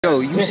Yo,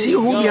 you see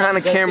who behind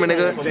the camera,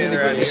 nigga?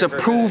 It's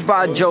approved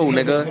by Joe,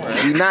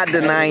 nigga. We not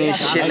denying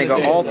shit,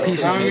 nigga. All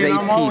pieces is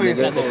AP,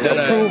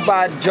 nigga. Approved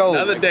by Joe.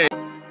 Another day.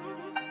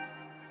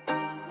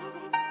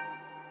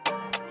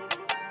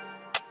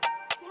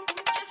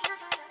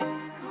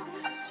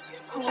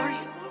 Who are you?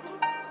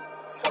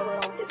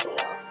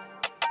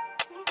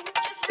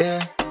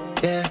 Yeah,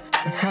 yeah,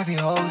 unhappy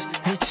hoes,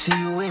 hate to see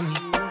you with me.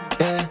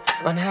 Yeah,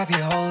 unhappy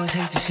hoes,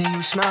 hate to see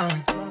you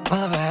smiling. All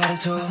of her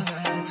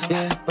attitude,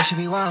 yeah, but she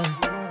be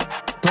wildin'.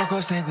 Broke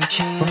hoes think we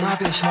cheat, but my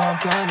bitch know I'm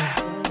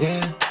grinding.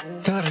 Yeah,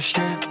 tell her to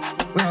strip,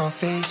 we on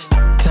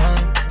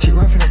FaceTime. She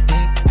run from the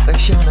dick, like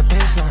she on the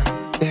baseline.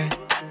 Yeah,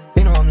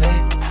 they know I'm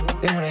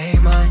lit, they wanna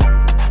hate mine.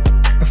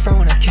 Her friend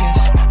wanna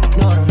kiss,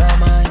 no, I do not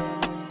mind.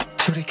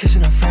 Shorty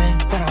kissing a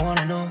friend, but I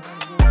wanna know,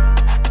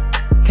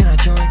 can I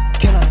join,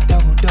 can I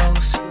double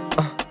dose?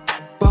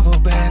 Bubble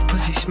bath,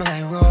 pussy smell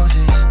like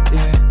roses.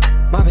 Yeah,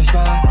 my bitch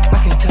bi,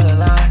 I can't tell a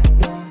lie.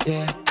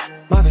 Yeah,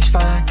 my bitch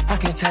fine, I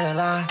can't tell a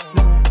lie.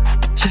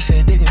 She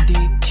said digging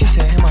deep, she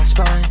said hit my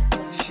spine.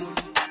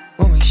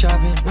 When we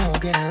shopping, we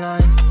won't get in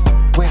line.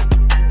 Wait,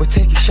 we'll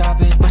take you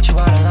shopping, but you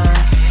out of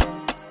line.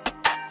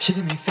 She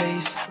give me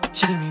face,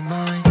 she give me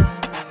mine.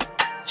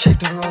 Check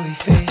the rolly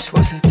face,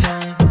 what's the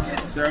time?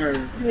 Sure.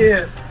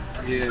 Yeah.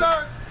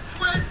 Yeah.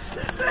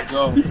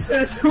 Go. He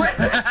said switch.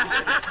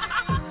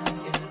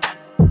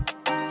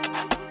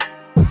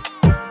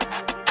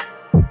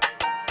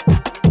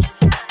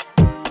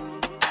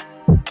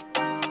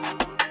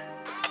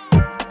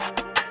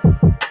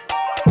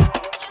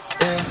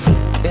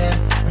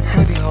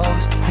 Unhappy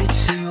hoes, hate to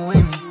see you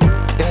with me.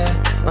 Yeah,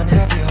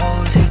 unhappy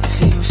hoes, hate to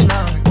see you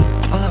smiling.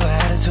 All of her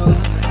attitude,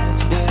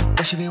 yeah,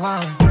 but she be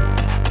wildin'.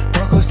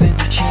 Broke hoes think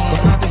we cheat,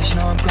 but my bitch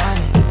know I'm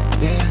grinding.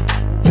 Yeah,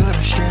 tell her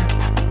to strip,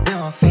 we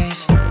on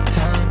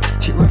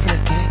FaceTime. She run for the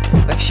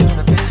dick, like she on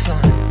the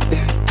baseline.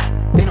 Yeah,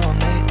 they know I'm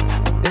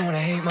lit, they wanna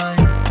hate mine.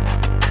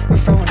 Her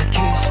friend wanna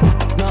kiss,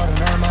 no, I do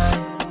not mind.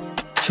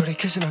 Shorty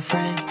kissing a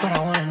friend, but I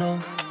wanna know,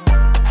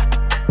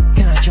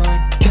 can I join,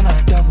 can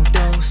I double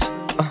dose?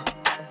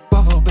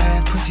 Bubble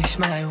bath, pussy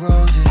smell like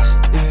roses.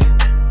 Yeah,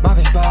 my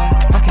bitch bi,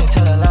 I can't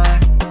tell a lie.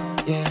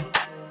 Yeah,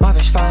 my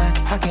bitch fine,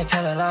 I can't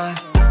tell a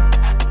lie.